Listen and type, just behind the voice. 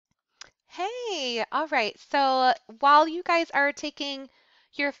Hey, all right. So while you guys are taking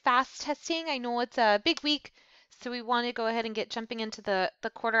your fast testing, I know it's a big week, so we want to go ahead and get jumping into the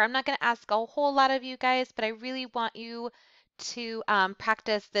quarter. I'm not going to ask a whole lot of you guys, but I really want you to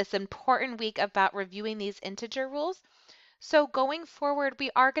practice this important week about reviewing these integer rules. So going forward,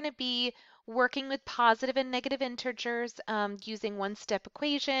 we are going to be working with positive and negative integers using one-step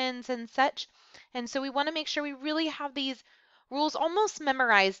equations and such. And so we want to make sure we really have these rules almost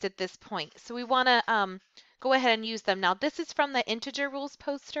memorized at this point. So we want to go ahead and use them. Now, this is from the integer rules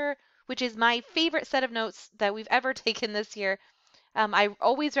poster, which is my favorite set of notes that we've ever taken this year. I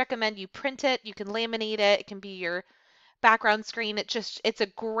always recommend you print it. You can laminate it. It can be your background screen. It's a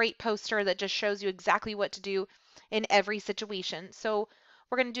great poster that just shows you exactly what to do in every situation. So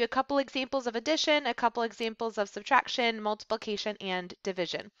we're going to do a couple examples of addition, a couple examples of subtraction, multiplication, and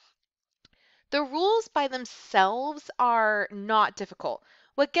division. The rules by themselves are not difficult.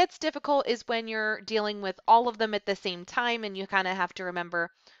 What gets difficult is when you're dealing with all of them at the same time and you kind of have to remember,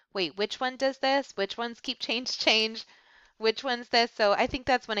 wait, which one does this? Which ones keep change? Which one's this? So I think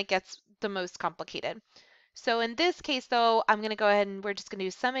that's when it gets the most complicated. So in this case, though, I'm going to go ahead and we're just going to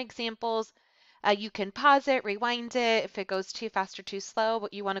do some examples. You can pause it, rewind it if it goes too fast or too slow,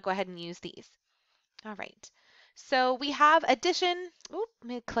 but you want to go ahead and use these. All right. So we have addition. Oop,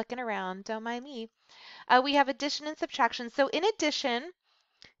 I'm clicking around. Don't mind me. We have addition and subtraction. So in addition,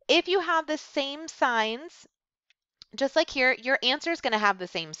 if you have the same signs, just like here, your answer is going to have the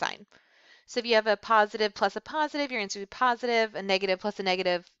same sign. So if you have a positive plus a positive, your answer will be positive, a negative plus a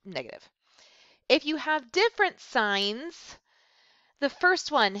negative, negative. If you have different signs, the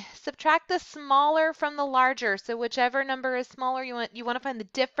first one, subtract the smaller from the larger. So whichever number is smaller, you want to find the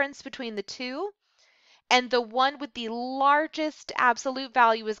difference between the two. And the one with the largest absolute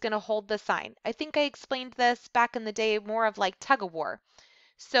value is going to hold the sign. I think I explained this back in the day more of like tug of war.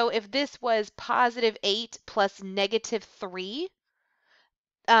 So if this was positive 8 plus negative 3,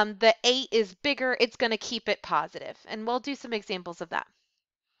 the 8 is bigger, it's going to keep it positive. And we'll do some examples of that.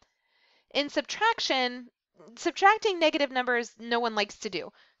 In subtraction, subtracting negative numbers no one likes to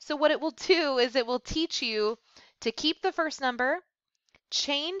do. So what it will do is it will teach you to keep the first number,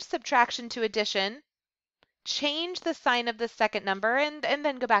 change subtraction to addition, change the sign of the second number, and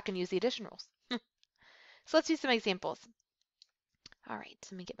then go back and use the addition rules. So let's do some examples. All right,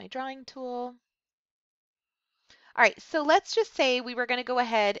 let me get my drawing tool. All right, so let's just say we were going to go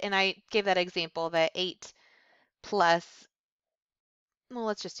ahead and I gave that example, that 8 plus, well,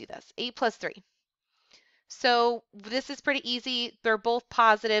 let's just do this, 8 plus 3. So this is pretty easy. They're both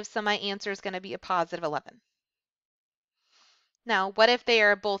positive, so my answer is going to be a positive 11. Now, what if they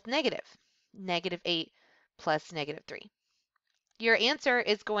are both negative? Negative 8 plus negative 3. Your answer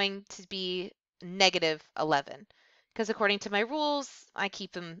is going to be negative 11 because according to my rules, I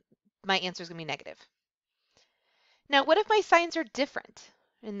keep them, my answer is going to be negative. Now, what if my signs are different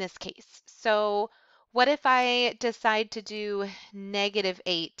in this case? So what if I decide to do negative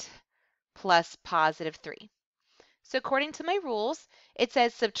 8 plus positive 3? So according to my rules, it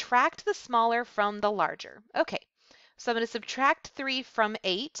says subtract the smaller from the larger. Okay, so I'm going to subtract 3 from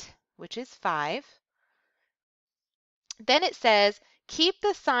 8, which is 5. Then it says keep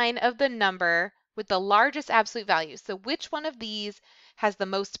the sign of the number with the largest absolute value. So which one of these has the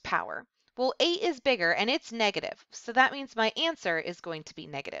most power? Well, 8 is bigger and it's negative. So that means my answer is going to be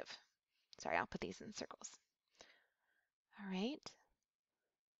negative. Sorry, I'll put these in circles. All right.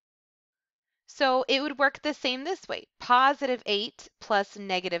 So it would work the same this way. Positive 8 plus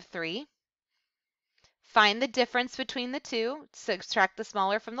negative 3. Find the difference between the two. Subtract the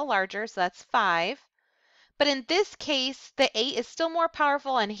smaller from the larger, so that's 5. But in this case, the 8 is still more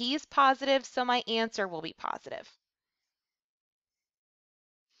powerful and he's positive, so my answer will be positive.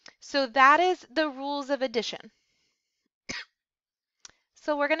 So that is the rules of addition.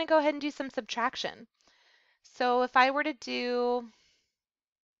 So we're going to go ahead and do some subtraction. So if I were to do,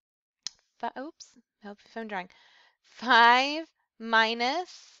 oops, help if I'm drawing, 5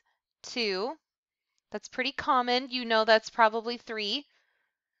 minus 2, that's pretty common. You know that's probably 3.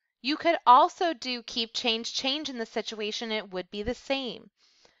 You could also do keep change in the situation. It would be the same.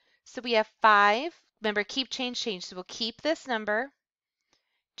 So we have 5. Remember, keep change. So we'll keep this number,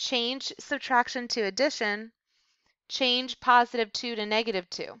 change subtraction to addition, change positive 2 to negative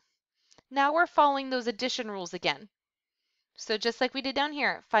 2. Now we're following those addition rules again. So just like we did down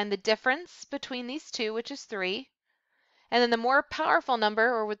here, find the difference between these two, which is 3. And then the more powerful number,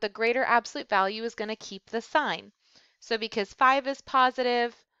 or with the greater absolute value, is going to keep the sign. So because 5 is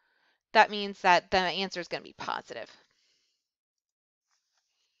positive, that means that the answer is going to be positive.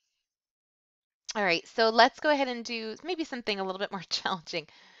 All right, so let's go ahead and do maybe something a little bit more challenging.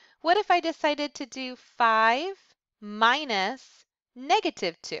 What if I decided to do 5 minus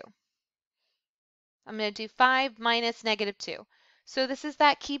 -2? I'm going to do 5 minus -2. So this is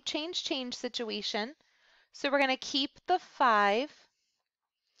that keep, change, change situation. So we're going to keep the 5,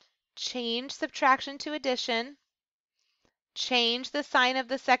 change subtraction to addition, change the sign of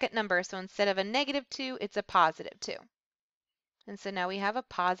the second number. So instead of a -2, it's a +2. And so now we have a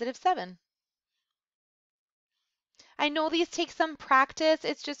 +7. I know these take some practice.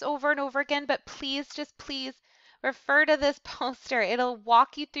 It's just over and over again, but please, just please refer to this poster. It'll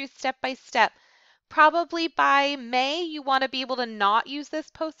walk you through step by step. Probably by May, you want to be able to not use this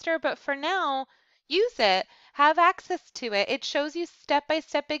poster, but for now, use it. Have access to it. It shows you step by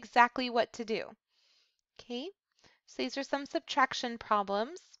step exactly what to do. Okay, so these are some subtraction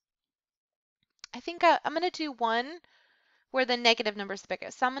problems. I think I'm going to do one where the negative number is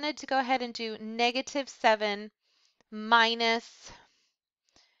bigger. So I'm going to go ahead and do -7 minus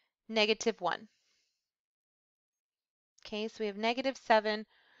 -1. Okay, so we have -7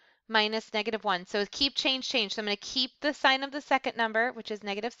 minus -1. So keep, change, change. So I'm going to keep the sign of the second number, which is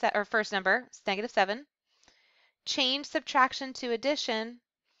 -7, or first number, it's -7. Change subtraction to addition.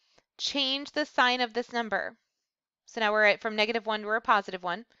 Change the sign of this number. So now we're from -1 to a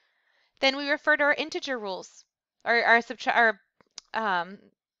 +1. Then we refer to our integer rules, or our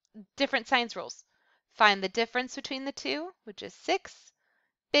different signs rules. Find the difference between the two, which is 6.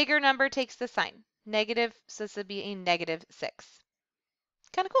 Bigger number takes the sign. Negative, so this would be a -6.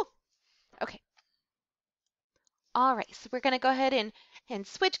 Kind of cool. Okay. All right, so we're going to go ahead and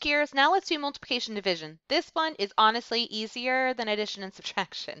switch gears. Now let's do multiplication division. This one is honestly easier than addition and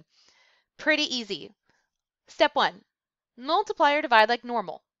subtraction. Pretty easy. Step 1, multiply or divide like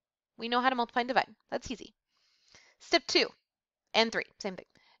normal. We know how to multiply and divide. That's easy. Step 2 and 3, same thing.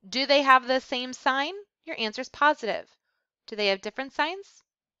 Do they have the same sign? Your answer is positive. Do they have different signs?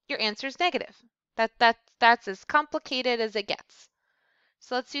 Your answer is negative. That's as complicated as it gets.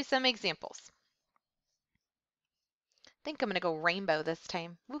 So let's do some examples. I think I'm going to go rainbow this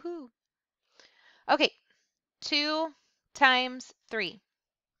time. Woohoo! Okay, 2 times 3.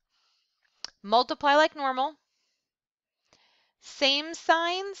 Multiply like normal. Same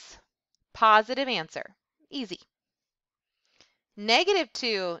signs, positive answer. Easy.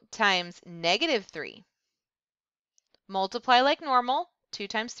 -2 times -3. Multiply like normal. 2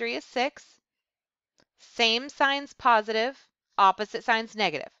 times 3 is 6. Same signs, positive. Opposite signs,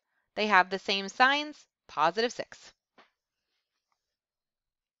 negative. They have the same signs, +6.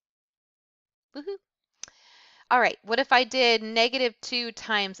 Woohoo! All right, what if I did -2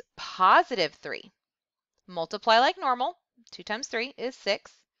 times +3? Multiply like normal. 2 times 3 is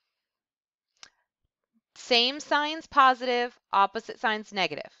 6. Same signs, positive. Opposite signs,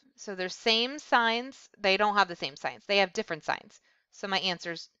 negative. So they're same signs. They don't have the same signs. They have different signs. So my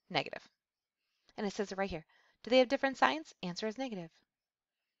answer is negative. And it says it right here. Do they have different signs? Answer is negative.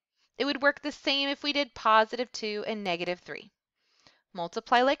 It would work the same if we did +2 and -3.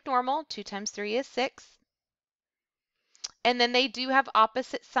 Multiply like normal. 2 times 3 is 6. And then they do have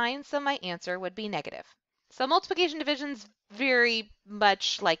opposite signs, so my answer would be negative. So multiplication division is very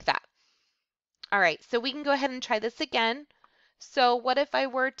much like that. All right, so we can go ahead and try this again. So what if I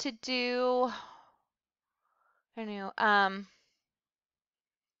were to do, I don't know,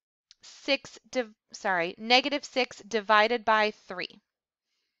 -6 divided by 3.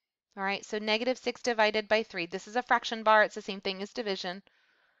 All right, so -6 divided by 3. This is a fraction bar. It's the same thing as division.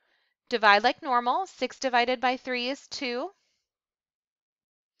 Divide like normal. 6 divided by 3 is 2.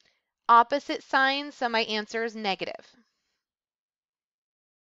 Opposite signs, so my answer is negative.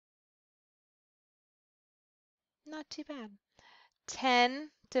 Not too bad.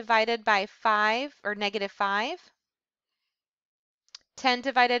 10 divided by 5, or -5. 10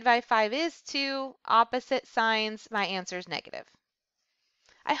 divided by 5 is 2. Opposite signs, my answer is negative.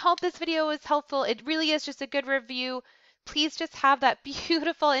 I hope this video was helpful. It really is just a good review. Please just have that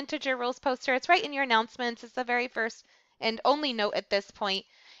beautiful integer rules poster. It's right in your announcements. It's the very first and only note at this point.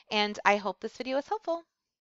 And I hope this video was helpful.